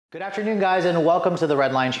Good afternoon, guys, and welcome to the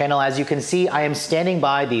Redline channel. As you can see, I am standing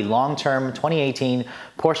by the long-term 2018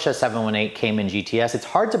 Porsche 718 Cayman GTS. It's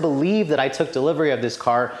hard to believe that I took delivery of this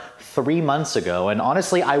car 3 months ago, and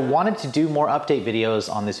honestly, I wanted to do more update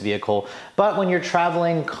videos on this vehicle, but when you're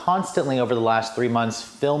traveling constantly over the last 3 months,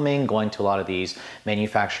 filming, going to a lot of these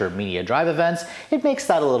manufacturer media drive events, it makes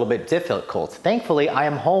that a little bit difficult. Thankfully, I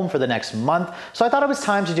am home for the next month, so I thought it was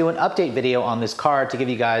time to do an update video on this car to give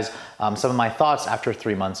you guys some of my thoughts after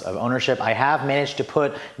 3 months of ownership. I have managed to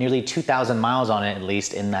put nearly 2,000 miles on it, at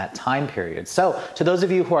least in that time period. So to those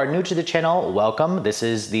of you who are new to the channel, welcome. This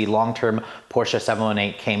is the long-term Porsche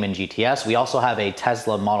 718 Cayman GTS. We also have a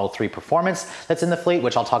Tesla Model 3 Performance that's in the fleet,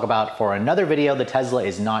 which I'll talk about for another video. The Tesla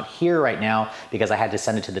is not here right now because I had to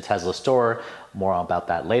send it to the Tesla store. More about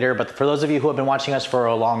that later. But for those of you who have been watching us for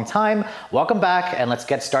a long time, welcome back, and let's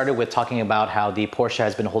get started with talking about how the Porsche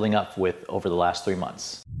has been holding up over the last 3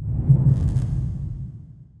 months.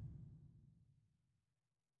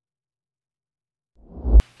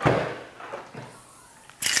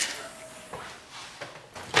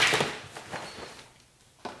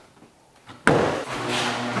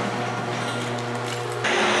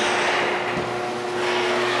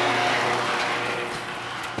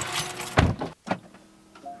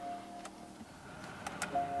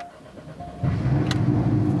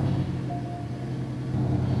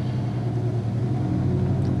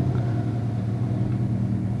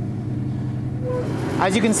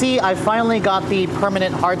 As you can see, I finally got the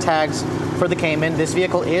permanent hard tags for the Cayman. This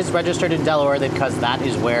vehicle is registered in Delaware because that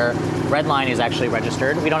is where Redline is actually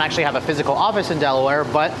registered. We don't actually have a physical office in Delaware,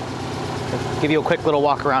 but I'll give you a quick little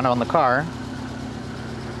walk around on the car.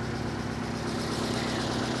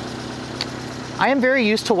 I am very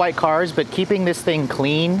used to white cars, but keeping this thing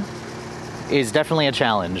clean is definitely a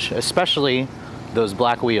challenge, especially those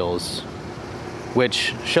black wheels,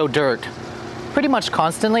 which show dirt pretty much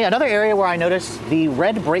constantly. Another area where I noticed the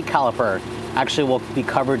red brake caliper actually will be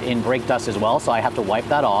covered in brake dust as well, so I have to wipe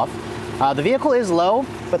that off. The vehicle is low,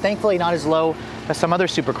 but thankfully not as low as some other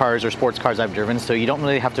supercars or sports cars I've driven, so you don't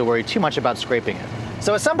really have to worry too much about scraping it.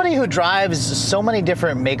 So as somebody who drives so many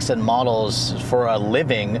different makes and models for a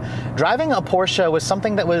living, driving a Porsche was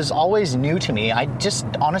something that was always new to me. I just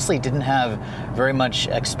honestly didn't have very much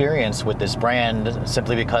experience with this brand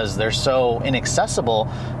simply because they're so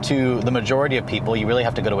inaccessible to the majority of people. You really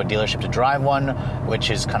have to go to a dealership to drive one, which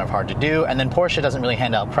is kind of hard to do. And then Porsche doesn't really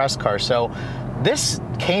hand out press cars. So this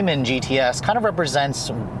Cayman GTS kind of represents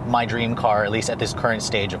my dream car, at least at this current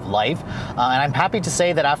stage of life. And I'm happy to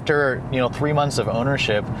say that after 3 months of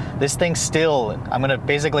ownership, this thing still, I'm gonna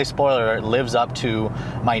basically spoiler it, lives up to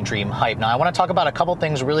my dream hype. Now I wanna talk about a couple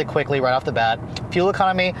things really quickly right off the bat. Fuel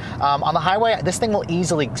economy, on the highway, this thing will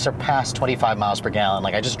easily surpass 25 miles per gallon.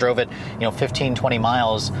 Like I just drove it 15, 20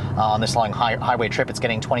 miles on this long highway trip. It's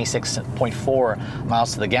getting 26.4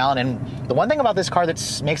 miles to the gallon. And the one thing about this car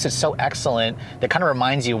that makes it so excellent, that kind of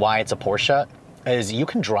reminds you why it's a Porsche, is you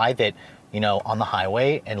can drive it on the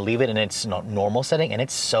highway and leave it in its normal setting, and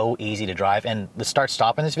it's so easy to drive. And the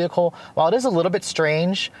start-stop in this vehicle, while it is a little bit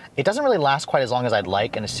strange, it doesn't really last quite as long as I'd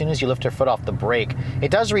like, and as soon as you lift your foot off the brake, it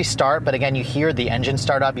does restart, but again, you hear the engine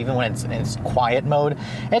start up even when it's in its quiet mode.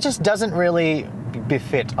 It just doesn't really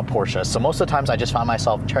befit a Porsche, so most of the times I just found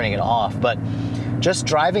myself turning it off. But just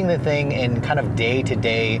driving the thing in kind of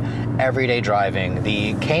day-to-day, everyday driving,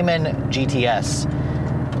 the Cayman GTS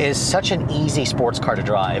is such an easy sports car to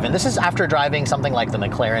drive. And this is after driving something like the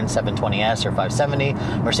McLaren 720S or 570,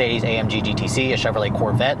 Mercedes AMG GTC, a Chevrolet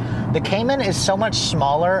Corvette. The Cayman is so much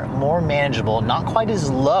smaller, more manageable, not quite as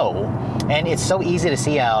low, and it's so easy to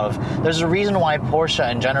see out of. There's a reason why Porsche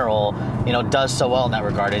in general, does so well in that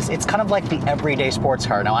regard. It's kind of like the everyday sports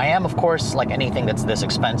car. Now I am, of course, like anything that's this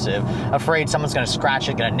expensive, afraid someone's gonna scratch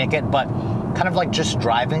it, gonna nick it, but kind of like just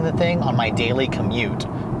driving the thing on my daily commute,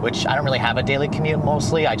 which I don't really have a daily commute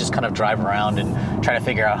mostly. I just kind of drive around and try to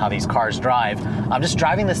figure out how these cars drive. I'm just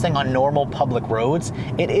driving this thing on normal public roads.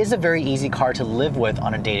 It is a very easy car to live with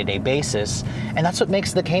on a day-to-day basis, and that's what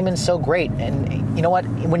makes the Cayman so great. And you know what?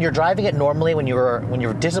 When you're driving it normally, when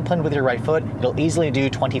you're disciplined with your right foot, it'll easily do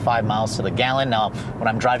 25 miles to the gallon. Now, when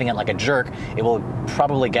I'm driving it like a jerk, it will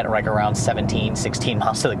probably get right around 17, 16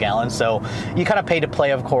 miles to the gallon. So you kind of pay to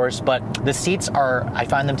play, of course, but the seats I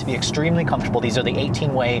find them to be extremely comfortable. These are the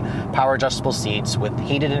 18-way power adjustable seats with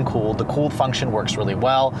heated and cooled. The cooled function works really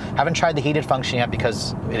well. Haven't tried the heated function yet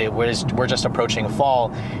because we're just approaching fall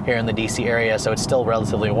here in the DC area, so it's still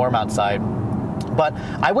relatively warm outside. But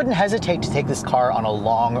I wouldn't hesitate to take this car on a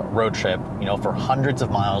long road trip, for hundreds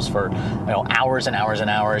of miles, for hours and hours and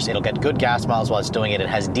hours. It'll get good gas miles while it's doing it. It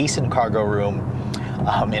has decent cargo room,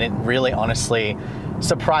 and it really, honestly,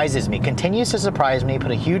 surprises me, continues to surprise me,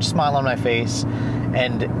 put a huge smile on my face,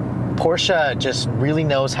 and Porsche just really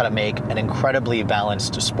knows how to make an incredibly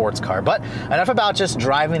balanced sports car. But enough about just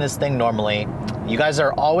driving this thing normally. You guys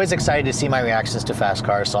are always excited to see my reactions to fast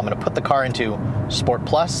cars, so I'm going to put the car into Sport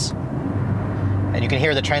Plus, and you can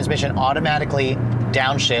hear the transmission automatically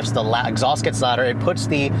downshifts, the exhaust gets louder, it puts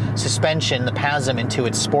the suspension, the PASM, into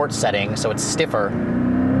its sport setting, so it's stiffer.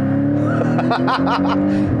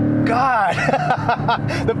 God,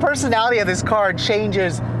 the personality of this car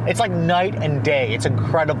changes. It's like night and day. It's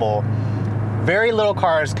incredible. Very little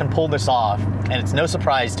cars can pull this off, and it's no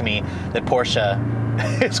surprise to me that Porsche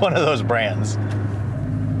is one of those brands.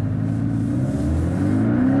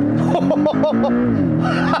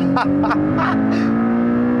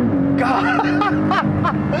 God.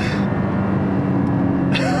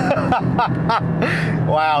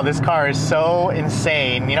 Wow, this car is so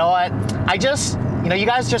insane. You know what? You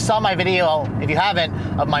guys just saw my video, if you haven't,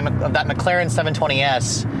 of that McLaren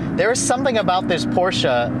 720S. There is something about this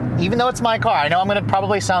Porsche, even though it's my car. I know I'm going to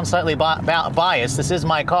probably sound slightly biased. This is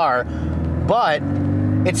my car, but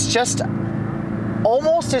it's just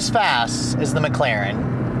almost as fast as the McLaren.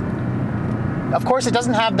 Of course, it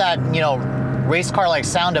doesn't have that, race car-like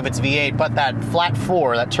sound of its V8, but that flat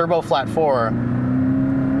four, that turbo flat four,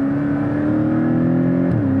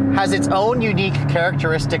 has its own unique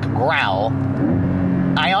characteristic growl.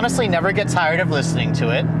 I honestly never get tired of listening to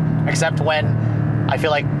it, except when I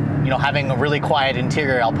feel like, having a really quiet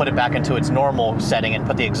interior, I'll put it back into its normal setting and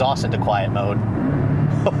put the exhaust into quiet mode.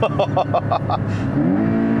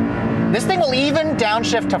 This thing will even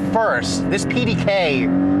downshift to first. This PDK,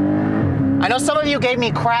 I know some of you gave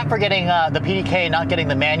me crap for getting the PDK, not getting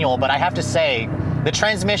the manual, but I have to say, the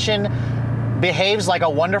transmission behaves like a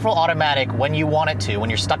wonderful automatic when you want it to. When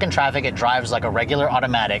you're stuck in traffic, it drives like a regular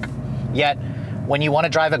automatic. Yet, when you want to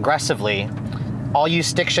drive aggressively, all you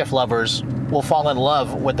stick shift lovers will fall in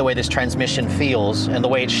love with the way this transmission feels and the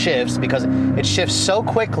way it shifts, because it shifts so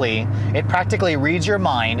quickly, it practically reads your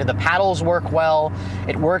mind. The paddles work well.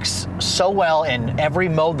 It works so well in every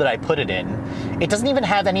mode that I put it in. It doesn't even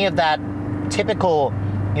have any of that typical,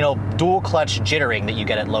 dual clutch jittering that you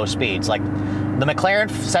get at low speeds. Like the McLaren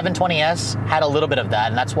 720S had a little bit of that,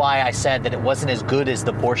 and that's why I said that it wasn't as good as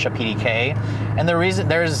the Porsche PDK. And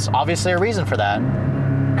there's obviously a reason for that.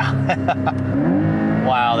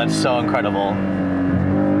 Wow, that's so incredible.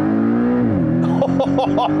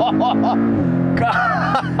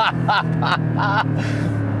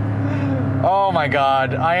 Oh my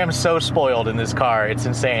God, I am so spoiled in this car. It's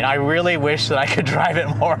insane. I really wish that I could drive it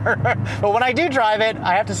more. But when I do drive it,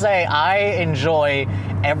 I have to say I enjoy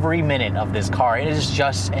every minute of this car. It is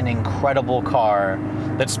just an incredible car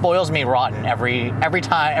that spoils me rotten every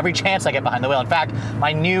chance I get behind the wheel. In fact,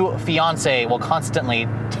 my new fiance will constantly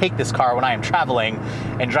take this car when I am traveling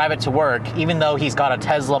and drive it to work, even though he's got a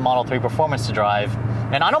Tesla Model 3 Performance to drive.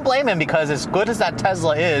 And I don't blame him, because as good as that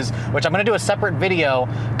Tesla is, which I'm going to do a separate video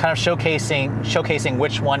kind of showcasing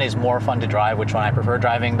which one is more fun to drive, which one I prefer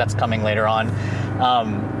driving, that's coming later on.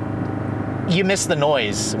 You miss the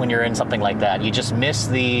noise when you're in something like that. You just miss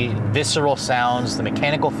the visceral sounds, the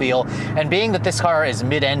mechanical feel, and being that this car is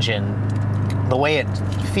mid-engine, the way it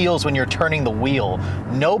feels when you're turning the wheel.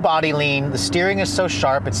 No body lean, the steering is so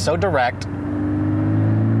sharp, it's so direct.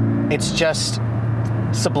 It's just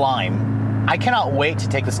sublime. I cannot wait to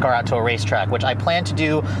take this car out to a racetrack, which I plan to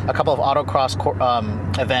do a couple of autocross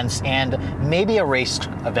events and maybe a race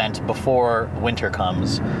event before winter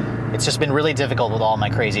comes. It's just been really difficult with all my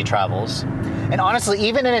crazy travels. And honestly,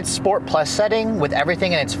 even in its Sport Plus setting, with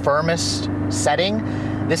everything in its firmest setting,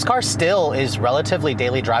 this car still is relatively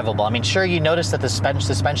daily drivable. I mean, sure, you notice that the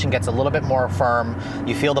suspension gets a little bit more firm.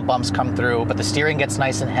 You feel the bumps come through, but the steering gets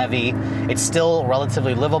nice and heavy. It's still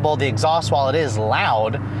relatively livable. The exhaust, while it is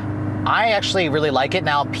loud, I actually really like it.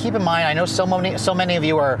 Now, keep in mind, I know so many of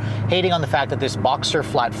you are hating on the fact that this Boxer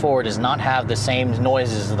Flat 4 does not have the same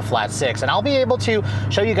noises as the Flat 6, and I'll be able to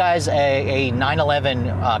show you guys a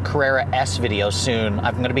 911 Carrera S video soon.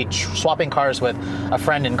 I'm going to be swapping cars with a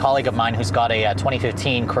friend and colleague of mine who's got a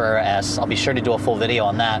 2015 Carrera S. I'll be sure to do a full video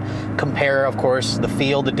on that. Compare, of course, the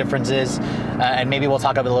feel, the differences, and maybe we'll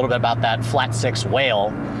talk a little bit about that Flat 6 Whale.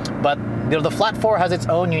 But the Flat 4 has its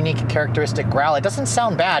own unique characteristic growl. It doesn't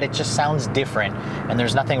sound bad, it just sounds different, and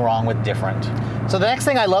there's nothing wrong with different. So the next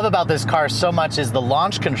thing I love about this car so much is the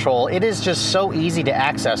launch control. It is just so easy to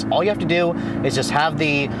access. All you have to do is just have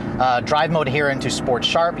the drive mode here into Sport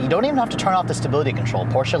Sharp. You don't even have to turn off the stability control.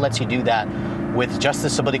 Porsche lets you do that with just the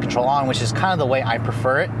stability control on, which is kind of the way I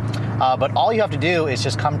prefer it. But all you have to do is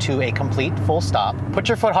just come to a complete full stop. Put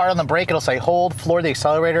your foot hard on the brake, it'll say hold, floor the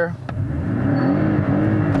accelerator.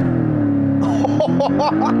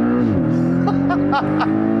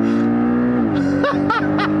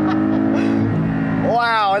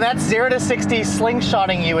 Wow, and that's 0 to 60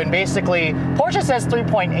 slingshotting you in basically, Porsche says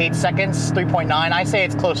 3.8 seconds, 3.9. I say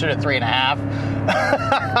it's closer to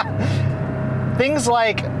 3.5. Things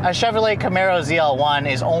like a Chevrolet Camaro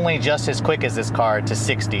ZL1 is only just as quick as this car to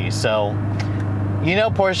 60. So, you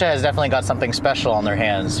know Porsche has definitely got something special on their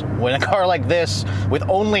hands. When a car like this, with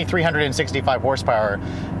only 365 horsepower,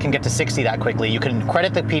 can get to 60 that quickly, you can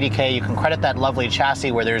credit the PDK, you can credit that lovely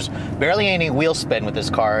chassis where there's barely any wheel spin with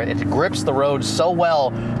this car. It grips the road so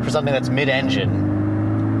well for something that's mid-engine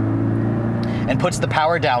and puts the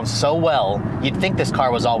power down so well, you'd think this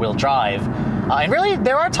car was all-wheel drive. And really,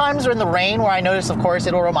 there are times in the rain where I notice, of course,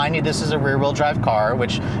 it'll remind you this is a rear-wheel drive car,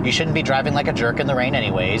 which you shouldn't be driving like a jerk in the rain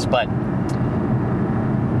anyways, but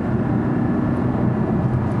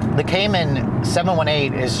the Cayman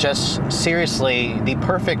 718 is just seriously the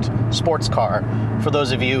perfect sports car for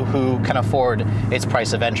those of you who can afford its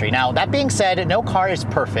price of entry. Now, that being said, no car is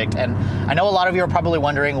perfect, and I know a lot of you are probably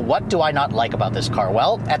wondering, what do I not like about this car?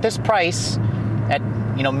 Well, at this price, at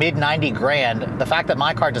mid 90 grand, the fact that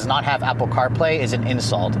my car does not have Apple CarPlay is an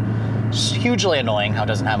insult. It's hugely annoying how it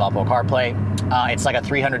doesn't have Apple CarPlay. It's like a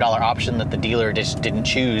 $300 option that the dealer just didn't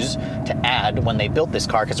choose to add when they built this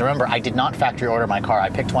car. Because remember, I did not factory order my car. I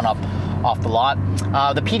picked one up off the lot.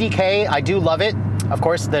 The PDK, I do love it. Of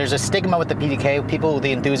course, there's a stigma with the PDK. People,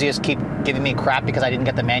 the enthusiasts, keep giving me crap because I didn't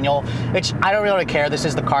get the manual, which I don't really care. This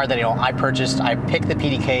is the car that I purchased. I picked the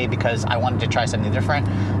PDK because I wanted to try something different.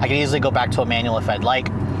 I could easily go back to a manual if I'd like.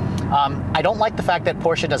 I don't like the fact that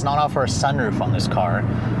Porsche does not offer a sunroof on this car.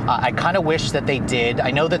 I kind of wish that they did.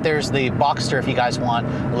 I know that there's the Boxster if you guys want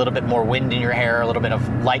a little bit more wind in your hair, a little bit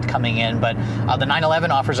of light coming in, but the 911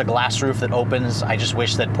 offers a glass roof that opens. I just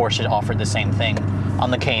wish that Porsche offered the same thing on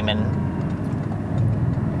the Cayman.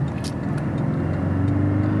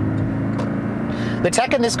 The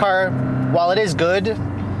tech in this car, while it is good,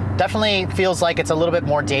 definitely feels like it's a little bit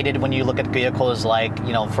more dated when you look at vehicles like,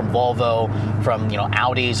 from Volvo, from,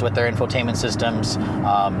 Audis with their infotainment systems,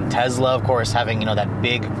 Tesla, of course, having, that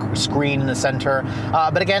big screen in the center.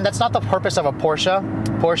 But again, that's not the purpose of a Porsche.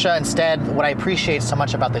 Porsche, instead, what I appreciate so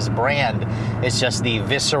much about this brand is just the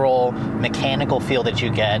visceral, mechanical feel that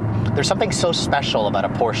you get. There's something so special about a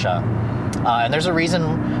Porsche. And there's a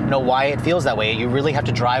reason, why it feels that way. You really have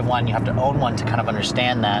to drive one, you have to own one to kind of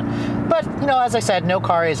understand that. But, as I said, no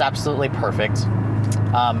car is absolutely perfect.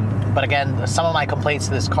 But again, some of my complaints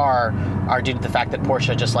to this car are due to the fact that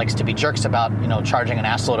Porsche just likes to be jerks about, charging an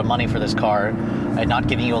assload of money for this car and not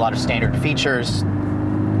giving you a lot of standard features.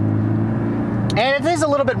 And it is a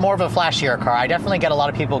little bit more of a flashier car. I definitely get a lot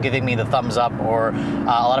of people giving me the thumbs up, or a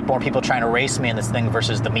lot of more people trying to race me in this thing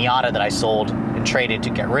versus the Miata that I sold and traded to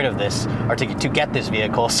get rid of this, or to get this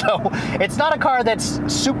vehicle. So it's not a car that's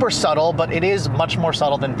super subtle, but it is much more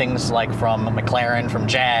subtle than things like from McLaren, from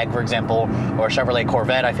Jag, for example, or Chevrolet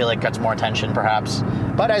Corvette. I feel like gets more attention perhaps.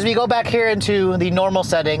 But as we go back here into the normal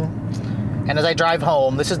setting, and as I drive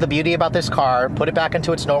home, this is the beauty about this car. Put it back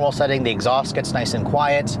into its normal setting, the exhaust gets nice and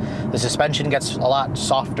quiet, the suspension gets a lot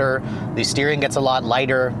softer, the steering gets a lot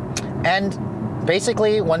lighter, and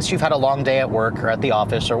basically, once you've had a long day at work or at the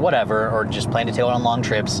office or whatever, or just plan to take it on long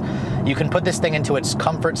trips, you can put this thing into its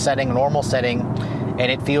comfort setting, normal setting,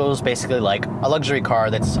 and it feels basically like a luxury car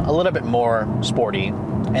that's a little bit more sporty.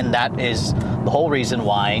 And that is the whole reason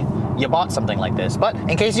why you bought something like this. But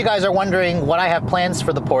in case you guys are wondering what I have plans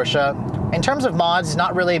for the Porsche, in terms of mods,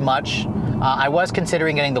 not really much. I was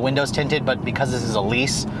considering getting the windows tinted, but because this is a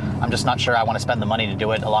lease, I'm just not sure I want to spend the money to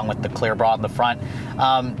do it, along with the clear bra in the front.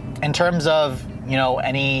 In terms of,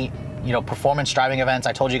 any, performance driving events,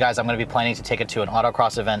 I told you guys I'm going to be planning to take it to an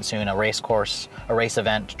autocross event soon, a race course, a race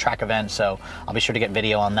event, track event, so I'll be sure to get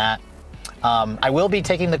video on that. I will be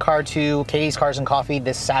taking the car to Katie's Cars and Coffee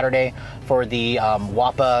this Saturday for the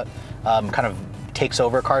WAPA kind of takes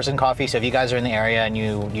over Cars and Coffee. So if you guys are in the area and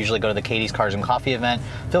you usually go to the Katie's Cars and Coffee event,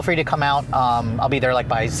 feel free to come out. I'll be there like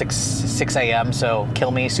by 6 a.m. so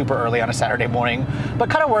kill me super early on a Saturday morning, but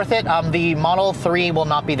kind of worth it. The Model 3 will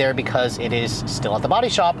not be there because it is still at the body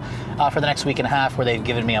shop for the next week and a half, where they've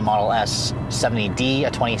given me a Model S 70D,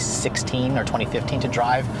 a 2016 or 2015 to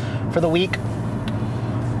drive for the week.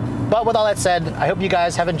 But with all that said, I hope you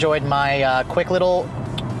guys have enjoyed my quick little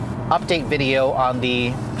update video on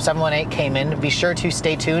the 718 Cayman. Be sure to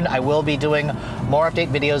stay tuned. I will be doing more update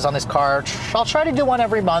videos on this car. I'll try to do one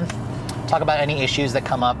every month, talk about any issues that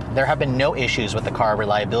come up. There have been no issues with the car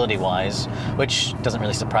reliability wise, which doesn't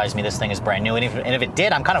really surprise me. This thing is brand new, and if it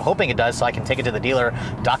did, I'm kind of hoping it does, so I can take it to the dealer,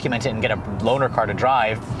 document it, and get a loaner car to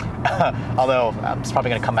drive. Although it's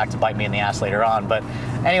probably going to come back to bite me in the ass later on. But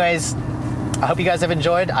anyways, I hope you guys have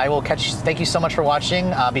enjoyed. Thank you so much for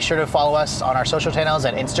watching. Be sure to follow us on our social channels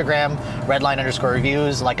at Instagram,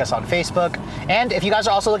 Redline_reviews, like us on Facebook. And if you guys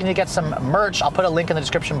are also looking to get some merch, I'll put a link in the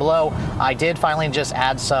description below. I did finally just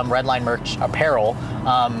add some Redline merch apparel,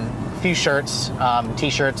 a few shirts,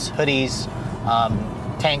 t-shirts, hoodies,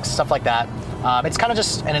 tanks, stuff like that. It's kind of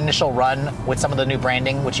just an initial run with some of the new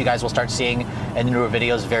branding, which you guys will start seeing in the newer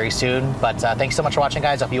videos very soon. But thanks so much for watching,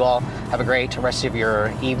 guys. Hope you all have a great rest of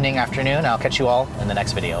your evening, afternoon. I'll catch you all in the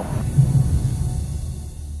next video.